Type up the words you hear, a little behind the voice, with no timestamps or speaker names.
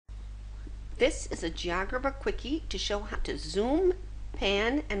This is a GeoGebra quickie to show how to zoom,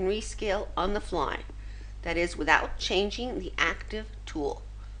 pan, and rescale on the fly. That is, without changing the active tool.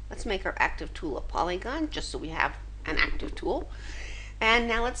 Let's make our active tool a polygon, just so we have an active tool. And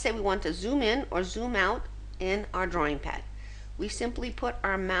now let's say we want to zoom in or zoom out in our drawing pad. We simply put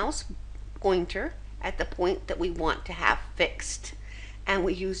our mouse pointer at the point that we want to have fixed. And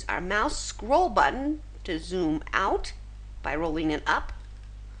we use our mouse scroll button to zoom out by rolling it up,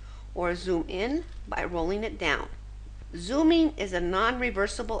 or zoom in by rolling it down. Zooming is a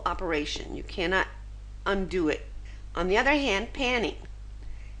non-reversible operation. You cannot undo it. On the other hand, panning,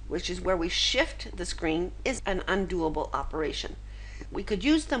 which is where we shift the screen, is an undoable operation. We could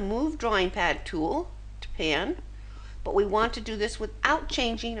use the Move Drawing Pad tool to pan, but we want to do this without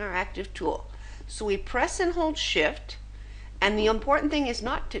changing our active tool. So we press and hold Shift, and the important thing is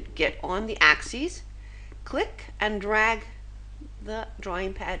not to get on the axes. Click and drag the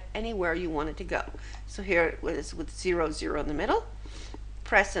drawing pad anywhere you want it to go. So here it was with 0, 0 in the middle.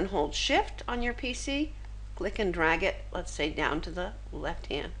 Press and hold Shift on your PC, click and drag it, let's say down to the left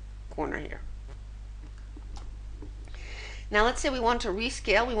hand corner here. Now let's say we want to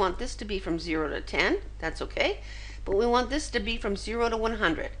rescale. We want this to be from 0 to 10, that's okay, but we want this to be from 0 to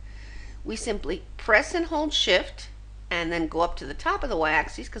 100. We simply press and hold Shift and then go up to the top of the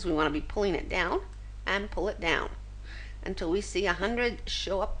y-axis because we want to be pulling it down, and pull it down until we see 100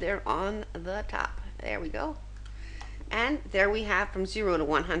 show up there on the top. There we go. And there we have from 0 to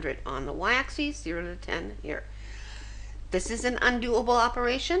 100 on the y-axis, 0 to 10 here. This is an undoable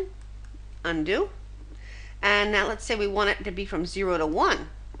operation. Undo. And now let's say we want it to be from 0 to 1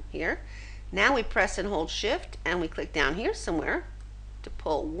 here. Now we press and hold Shift and we click down here somewhere to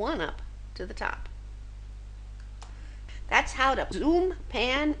pull 1 up to the top. That's how to zoom,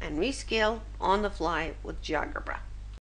 pan, and rescale on the fly with GeoGebra.